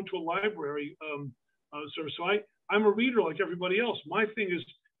 They belong to a library service. So I'm a reader like everybody else. My thing is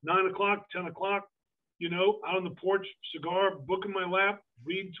 9 o'clock, 10 o'clock, out on the porch, cigar, book in my lap,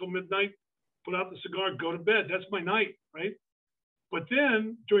 read till midnight, put out the cigar, go to bed. That's my night, right? But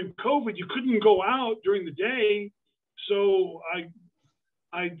then during COVID, you couldn't go out during the day. So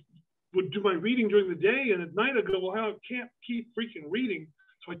I would do my reading during the day, and at night I'd go, well, I can't keep freaking reading.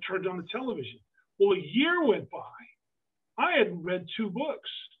 So I turned on the television. Well, a year went by. I hadn't read 2 books.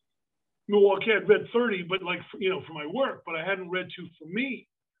 Well, okay, I'd read 30, but like, for my work, but I hadn't read 2 for me.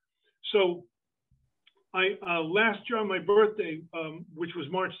 So I last year on my birthday, which was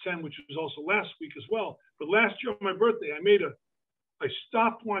March 10, which was also last week as well, but last year on my birthday, I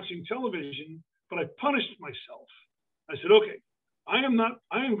stopped watching television, but I punished myself. I said, okay, I am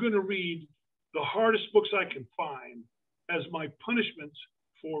going to read the hardest books I can find as my punishment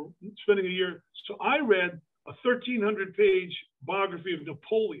for spending a year. So I read a 1,300-page biography of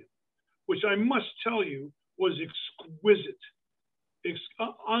Napoleon, which I must tell you was exquisite.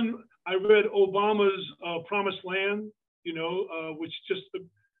 I read Obama's Promised Land, which just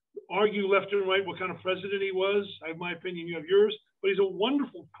argue left and right what kind of president he was. I have my opinion, you have yours, but he's a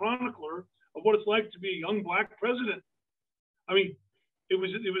wonderful chronicler of what it's like to be a young Black president. I mean, it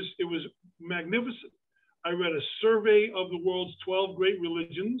was magnificent. I read a survey of the world's 12 great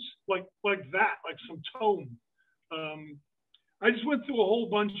religions, like that, like some tome. I just went through a whole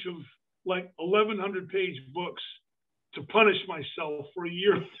bunch of like 1,100-page books to punish myself for a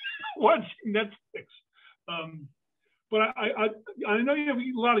year watching Netflix. But I know you have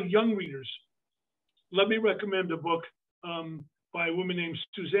a lot of young readers. Let me recommend a book by a woman named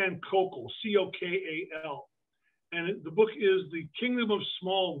Suzanne Kokal, C-O-K-A-L. And the book is The Kingdom of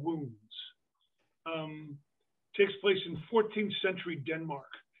Small Wounds. Takes place in 14th century Denmark.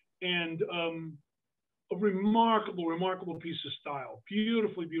 And a remarkable, remarkable piece of style.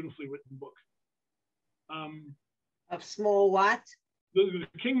 Beautifully, beautifully written book. Of small what? The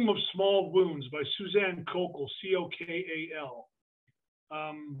Kingdom of Small Wounds by Suzanne Kokal, C-O-K-A-L.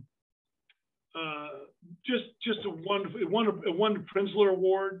 Just a wonderful, it won a Prinzler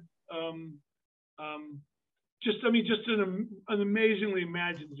Award. Just an amazingly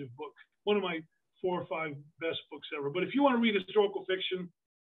imaginative book. One of my 4 or 5 best books ever. But if you want to read historical fiction,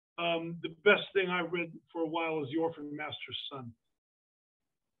 the best thing I've read for a while is The Orphan Master's Son.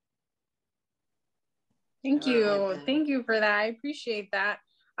 Thank you. Thank you for that. I appreciate that.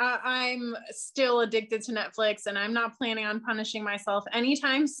 I'm still addicted to Netflix, and I'm not planning on punishing myself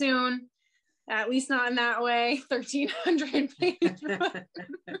anytime soon, at least not in that way. 1,300 pages.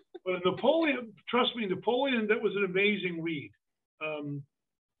 But Napoleon, trust me, Napoleon, that was an amazing read.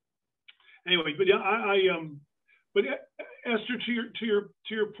 Anyway, but yeah, but Esther, to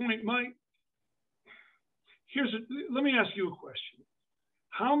your point, Mike, let me ask you a question.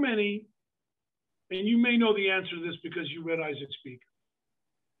 How many, and you may know the answer to this because you read Isaac speak,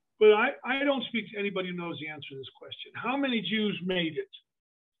 but I don't speak to anybody who knows the answer to this question. How many Jews made it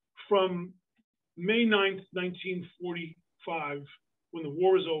from May 9th, 1945, when the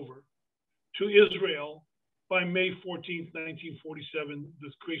war is over, to Israel by May 14th, 1947,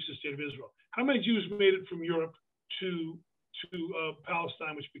 the creation of the State of Israel? How many Jews made it from Europe to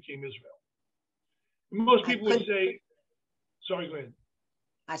Palestine, which became Israel? Most people would say, sorry, go ahead.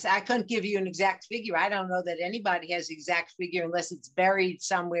 I said, I couldn't give you an exact figure. I don't know that anybody has the exact figure unless it's buried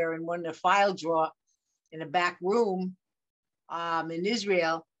somewhere in one of the file drawer in a back room in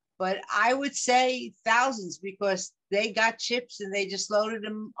Israel. But I would say thousands, because they got chips and they just loaded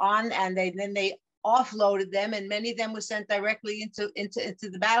them on, and then they offloaded them, and many of them were sent directly into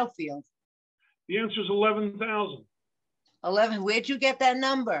the battlefield. The answer is 11,000. 11. Where'd you get that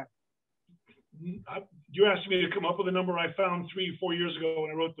number? You asked me to come up with a number I found 3 or 4 years ago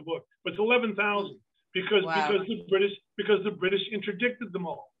when I wrote the book, but it's 11,000 because the British interdicted them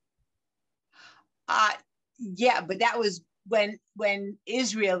all. Yeah, but that was when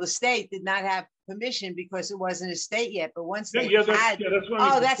Israel, the state, did not have permission because it wasn't a state yet. But once they had, that's what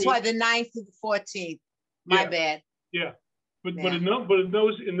I mean. That's why the 9th to the 14th. My bad. Yeah, but in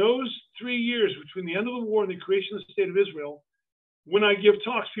those 3 years between the end of the war and the creation of the State of Israel, when I give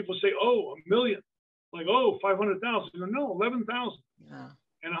talks, people say, "Oh, 1 million," like, "Oh, 500,000." No, 11,000. Yeah.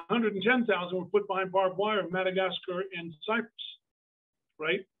 And 110,000 were put behind barbed wire in Madagascar and Cyprus,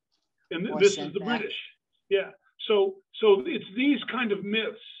 right? And this is the British. Yeah. So it's these kind of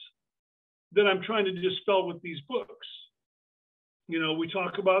myths that I'm trying to dispel with these books. We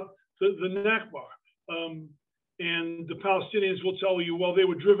talk about the Nakba, and the Palestinians will tell you, well, they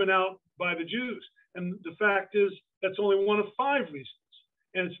were driven out by the Jews. And the fact is, that's only one of 5 reasons.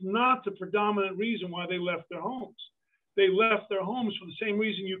 And it's not the predominant reason why they left their homes. They left their homes for the same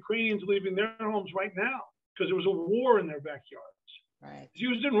reason Ukrainians are leaving their homes right now, because there was a war in their backyards. Right.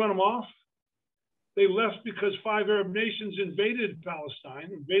 Jews didn't run them off. They left because 5 Arab nations invaded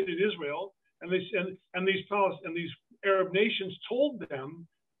Palestine, invaded Israel, and these Arab nations told them,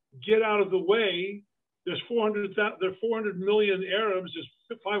 get out of the way. There's 400 million Arabs,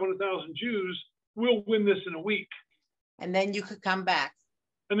 there's 500,000 Jews. We'll win this in a week. And then you could come back.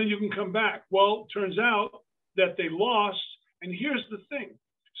 And then you can come back. Well, it turns out that they lost. And here's the thing.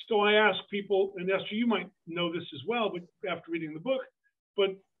 So I ask people, and Esther, you might know this as well, but after reading the book,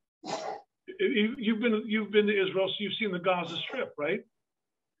 but you've been to Israel, so you've seen the Gaza Strip, right?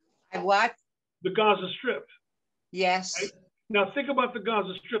 And what? The Gaza Strip. Yes. Right? Now think about the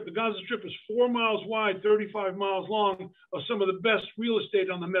Gaza Strip. The Gaza Strip is 4 miles wide, 35 miles long, of some of the best real estate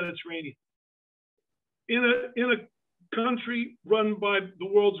on the Mediterranean. In a country run by the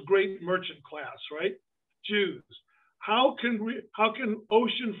world's great merchant class, right? Jews. How can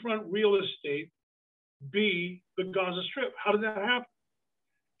oceanfront real estate be the Gaza Strip? How did that happen?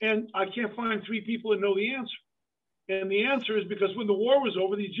 And I can't find 3 people that know the answer. And the answer is because when the war was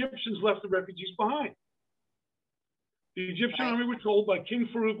over, the Egyptians left the refugees behind. The Egyptian army were told by King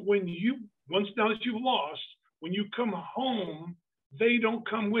Farouk, once now that you've lost, when you come home, they don't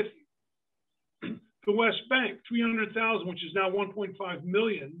come with you. The West Bank, 300,000, which is now 1.5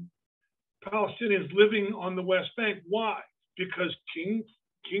 million Palestinians living on the West Bank. Why? Because King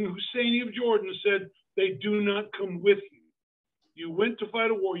Hussein of Jordan said, they do not come with you. You went to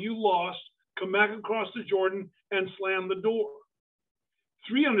fight a war, you lost, come back across the Jordan and slam the door.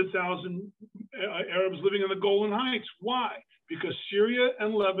 300,000 Arabs living in the Golan Heights. Why? Because Syria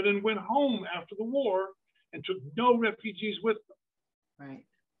and Lebanon went home after the war and took no refugees with them. Right.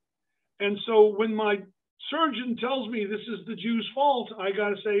 And so when my surgeon tells me this is the Jews' fault, I got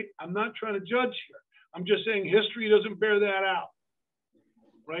to say, I'm not trying to judge here. I'm just saying history doesn't bear that out.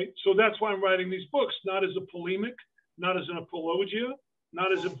 Right? So that's why I'm writing these books, not as a polemic, not as an apologia,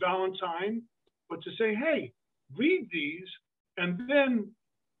 not as a Valentine, but to say, hey, read these. And then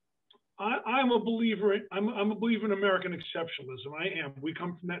I'm a believer in American exceptionalism. I am. We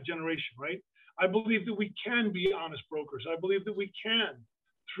come from that generation, right? I believe that we can be honest brokers. I believe that we can,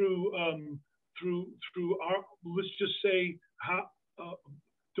 through our, let's just say,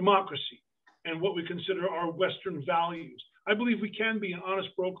 democracy and what we consider our Western values. I believe we can be an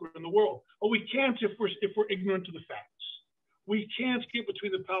honest broker in the world. But we can't if we're ignorant of the facts. We can't get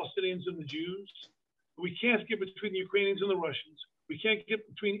between the Palestinians and the Jews. We can't get between the Ukrainians and the Russians. We can't get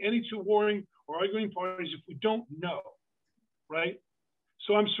between any 2 warring or arguing parties if we don't know, right?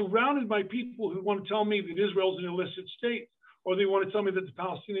 So I'm surrounded by people who want to tell me that Israel's an illicit state, or they want to tell me that the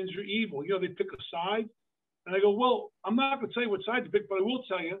Palestinians are evil. You know, they pick a side. And I go, well, I'm not going to tell you what side to pick, but I will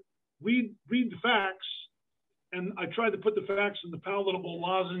tell you, read the facts. And I tried to put the facts in the palatable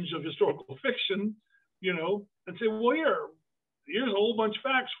lozenge of historical fiction, you know, and say, well, here's a whole bunch of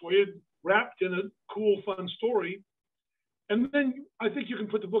facts for you, wrapped in a cool, fun story. And then I think you can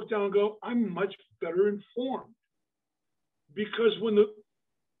put the book down and go, I'm much better informed. Because when the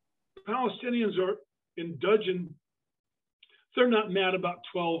Palestinians are in dudgeon, they're not mad about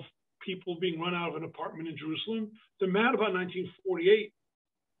 12 people being run out of an apartment in Jerusalem. They're mad about 1948.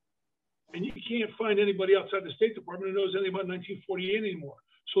 And you can't find anybody outside the State Department who knows anything about 1948 anymore.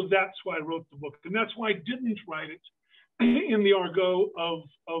 So that's why I wrote the book. And that's why I didn't write it in the argot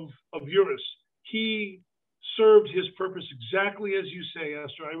of Uris. He served his purpose exactly as you say,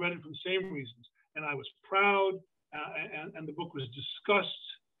 Esther. I read it for the same reasons. And I was proud, and the book was discussed.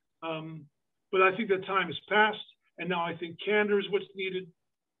 But I think that time has passed. And now I think candor is what's needed.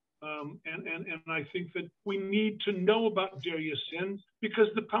 And I think that we need to know about Deir Yassin because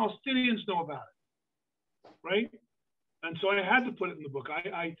the Palestinians know about it, right? And so I had to put it in the book.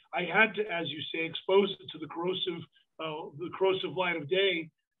 I had to, as you say, expose it to the corrosive light of day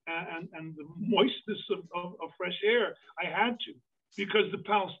and the moistness of fresh air. I had to because the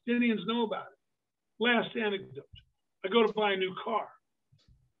Palestinians know about it. Last anecdote: I go to buy a new car.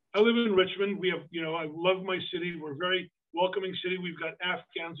 I live in Richmond. We have, I love my city. We're a very welcoming city. We've got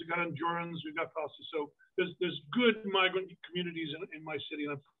Afghans, we've got Hondurans, we've got Palestinians. So there's good migrant communities in my city.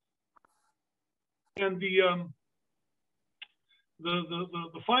 And the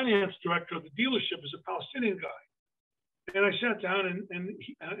finance director of the dealership is a Palestinian guy. And I sat down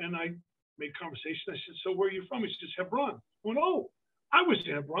and I made conversation. I said, so where are you from? He says, Hebron. I went, oh, I was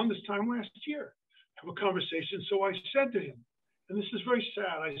in Hebron this time last year. Have a conversation. So I said to him, and this is very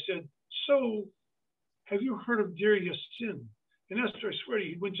sad, I said, so have you heard of Deir Yassin? And Esther, I swear to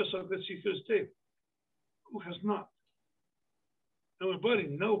you, he went just like this. He says, Dave, who has not? I went, buddy,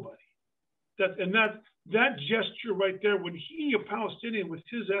 nobody. That gesture right there, when he, a Palestinian with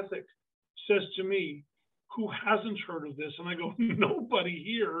his ethic, says to me, who hasn't heard of this? And I go, nobody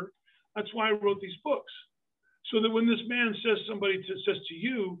here. That's why I wrote these books. So that when this man says to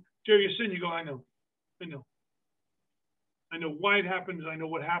you, Deir Yassin, you go, I know. I know why it happens. I know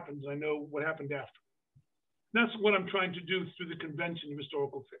what happens. I know what happened after. That's what I'm trying to do through the convention of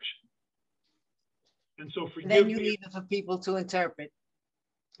historical fiction. And so forgive me. Then you leave it for people to interpret.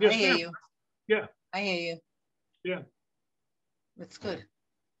 Yes, I hear ma'am. you. Yeah. I hear you. Yeah. That's good.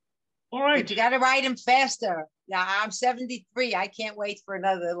 All right. But you got to write them faster. Yeah, I'm 73. I can't wait for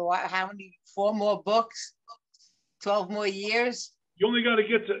another, how many, 4 more books? 12 more years? You only got to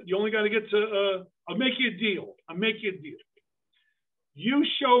get to, I'll make you a deal. You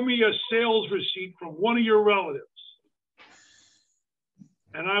show me a sales receipt from one of your relatives,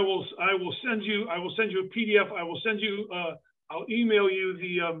 and I will send you a PDF. I'll email you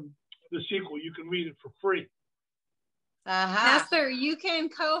the sequel. You can read it for free. Esther, you can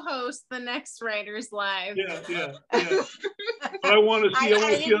co-host the next Writers Live. Yeah. But I want to see.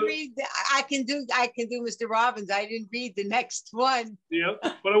 I didn't read. I can do Mr. Robbins. I didn't read the next one. Yeah,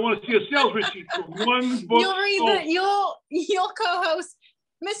 but I want to see a sales receipt for one book. You'll read you'll co-host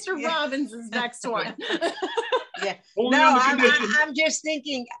Mr. Robbins' next one. Yeah. Only No, on the condition. I'm just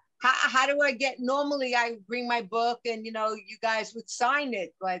thinking. How do I get? Normally, I bring my book, and you guys would sign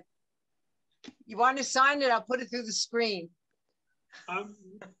it, but. You want to sign it? I'll put it through the screen. How do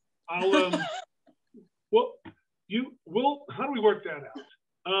we work that out?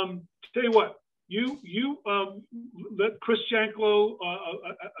 Tell you what, you let Chris Janko,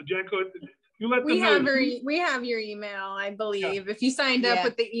 you let them know. We have your email, I believe. Yeah. If you signed up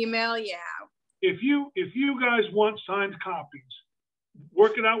with the email, yeah. If you guys want signed copies,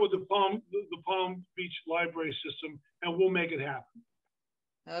 work it out with the Palm Beach Library System, and we'll make it happen.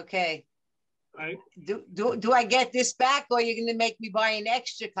 Okay. Right. Do I get this back, or are you going to make me buy an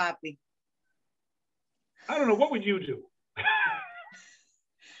extra copy? I don't know. What would you do?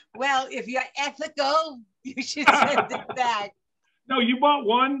 Well, if you're ethical, you should send it back. No, you bought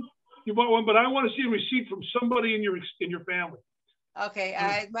one, but I want to see a receipt from somebody in your family. Okay.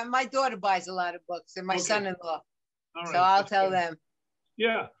 My daughter buys a lot of books, and my son-in-law. All right. So I'll tell them.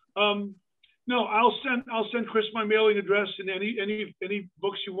 Yeah. No, I'll send Chris my mailing address, and any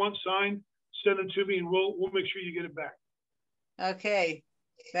books you want signed, send them to me, and we'll make sure you get it back. Okay,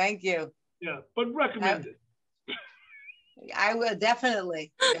 thank you. Yeah, but recommend it. I will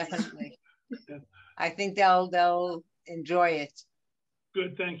definitely. Yeah. I think they'll enjoy it.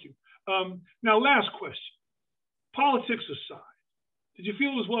 Good, thank you. Now, last question. Politics aside, did you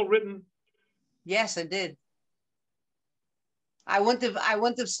feel it was well written? Yes, I did. I wouldn't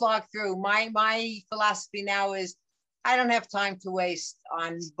have slogged through. My philosophy now is I don't have time to waste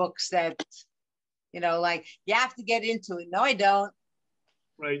on books that, like you have to get into it. No, I don't.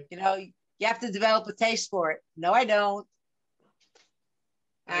 Right. You have to develop a taste for it. No, I don't.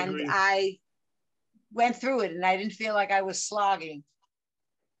 And I went through it and I didn't feel like I was slogging.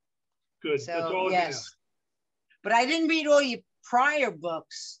 Good. So, that's all yes. I have. But I didn't read all your prior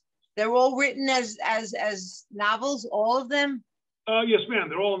books. They're all written as novels, all of them? Yes, ma'am.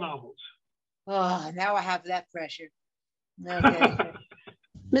 They're all novels. Oh, now I have that pressure. Okay.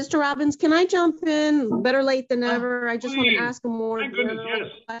 Mr. Robbins, can I jump in? Better late than never. I just want to ask a more general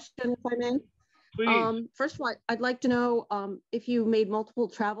question, if I may. Please. First of all, I'd like to know if you made multiple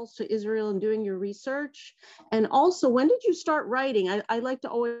travels to Israel and doing your research. And also, when did you start writing? I like to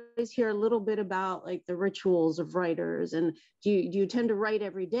always hear a little bit about like the rituals of writers. And do you tend to write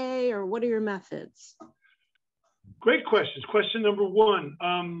every day, or what are your methods? Great questions. Question number one.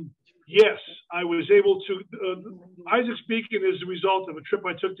 Yes, I was able to. Isaac's Beacon is the result of a trip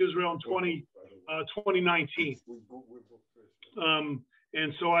I took to Israel in 2019.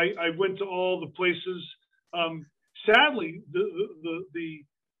 And so I went to all the places. Sadly,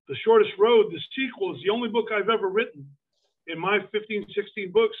 the shortest road, the sequel, is the only book I've ever written in my 15,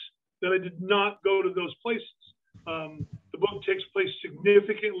 16 books that I did not go to those places. The book takes place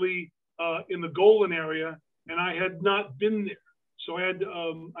significantly in the Golan area, and I had not been there. So I had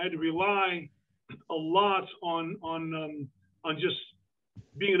to rely a lot on just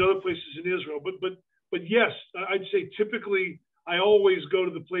being in other places in Israel. But yes, I'd say typically I always go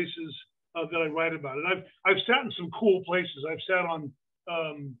to the places that I write about. And I've sat in some cool places. I've sat on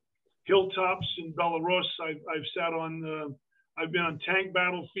hilltops in Belarus. I've sat on I've been on tank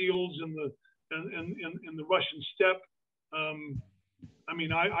battlefields in the Russian steppe. I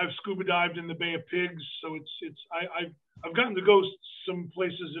mean, I've scuba dived in the Bay of Pigs, so I've gotten to go some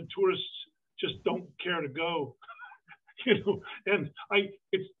places that tourists just don't care to go, And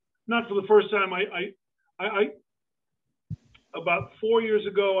it's not for the first time. I about 4 years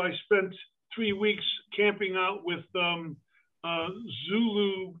ago, I spent 3 weeks camping out with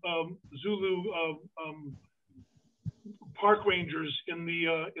Zulu park rangers in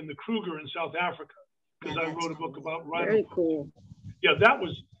the Kruger in South Africa. because I wrote a book about rhino. Very cool. Yeah, that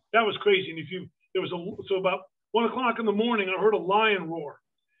was crazy. And so about 1 o'clock in the morning, I heard a lion roar,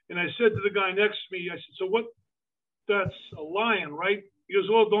 and I said to the guy next to me, I said, "So what? That's a lion, right?" He goes,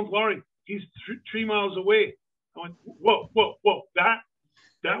 "Oh, don't worry, he's 3 miles away." I went, "Whoa, whoa, whoa! That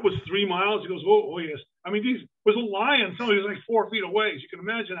was 3 miles." He goes, "Oh, yes. I mean, these was a lion. Somebody was like 4 feet away. So you can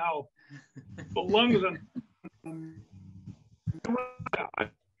imagine how the lungs and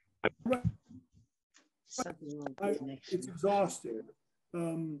it's exhausting.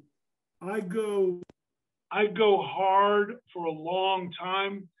 I go hard for a long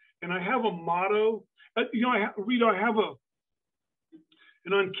time, and I have a motto. You know, I have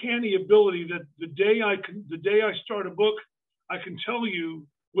an uncanny ability that the day I start a book, I can tell you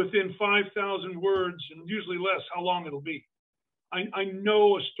within 5,000 words, and usually less, how long it'll be. I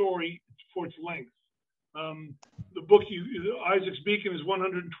know a story for its length. The book, Isaac's Beacon, is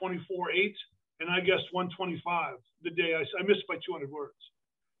 124.8, and I guessed 125 the day I missed by 200 words.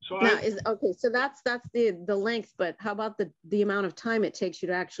 So okay, so that's the length, but how about the amount of time it takes you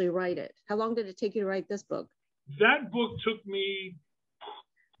to actually write it? How long did it take you to write this book? That book took me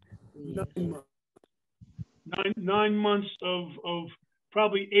 9 months of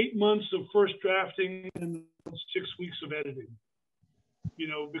probably 8 months of first drafting and 6 weeks of editing. You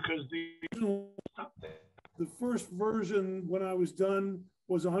know, because the first version when I was done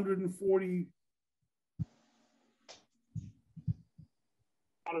was 140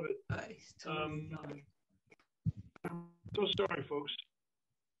 out of it. I'm so sorry, folks.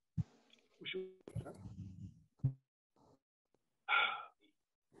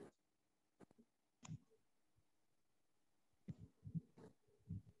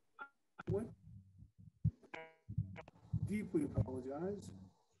 What? Deeply apologize.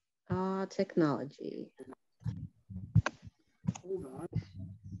 Technology. Hold on.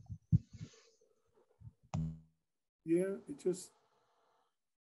 Yeah, it just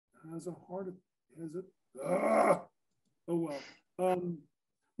has a heart. Has it? Oh well.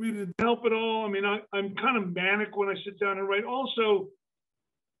 We didn't help at all. I mean, I'm kind of manic when I sit down and write. Also,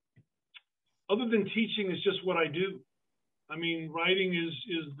 other than teaching, is just what I do. I mean, writing is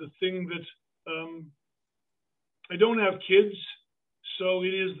the thing that I don't have kids, so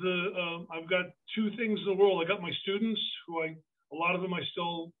it is I've got two things in the world. I got my students, who a lot of them I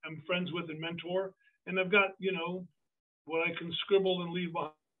still am friends with and mentor, and I've got, you know, what I can scribble and leave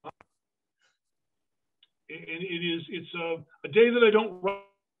behind. And it's a day that I don't write.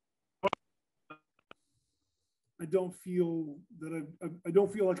 I don't feel that I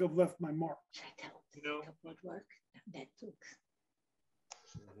don't feel like I've left my mark. You know?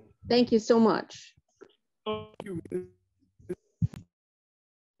 Thank you so much. Thank you.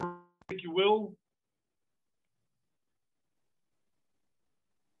 Thank you, Will.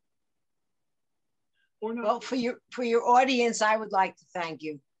 Or not. Well, for your audience, I would like to thank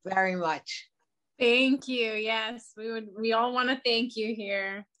you very much. Thank you. Yes, we all want to thank you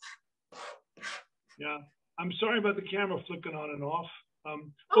here. Yeah, I'm sorry about the camera flicking on and off.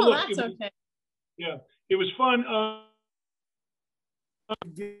 Look, that's okay. Yeah, it was fun.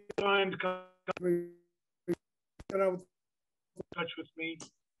 Time to get out in touch with me,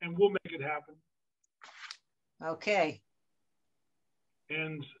 and we'll make it happen. Okay.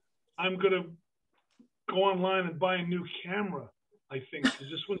 And I'm gonna go online and buy a new camera, I think, because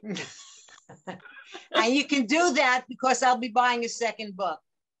this one. And you can do that because I'll be buying a second book.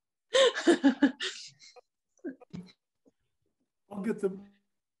 I'll get the.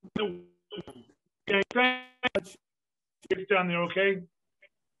 Okay, thanks. Get down there, okay?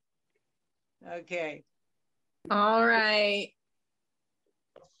 Okay. All right.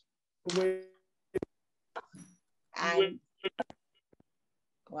 And,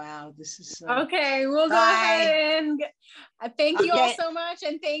 wow, this is okay. We'll go ahead and thank you all so much,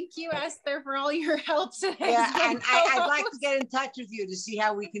 and thank you, Esther, for all your help today. Yeah, and I'd like to get in touch with you to see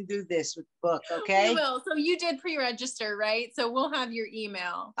how we can do this with the book. Okay. We will. So you did pre-register, right? So we'll have your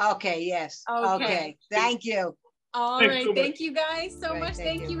email. Okay. Yes. Okay. Thank you. All right. Thank you guys so much.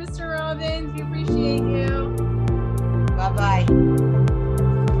 Thank you, Mr. Robbins. We appreciate you. Bye-bye.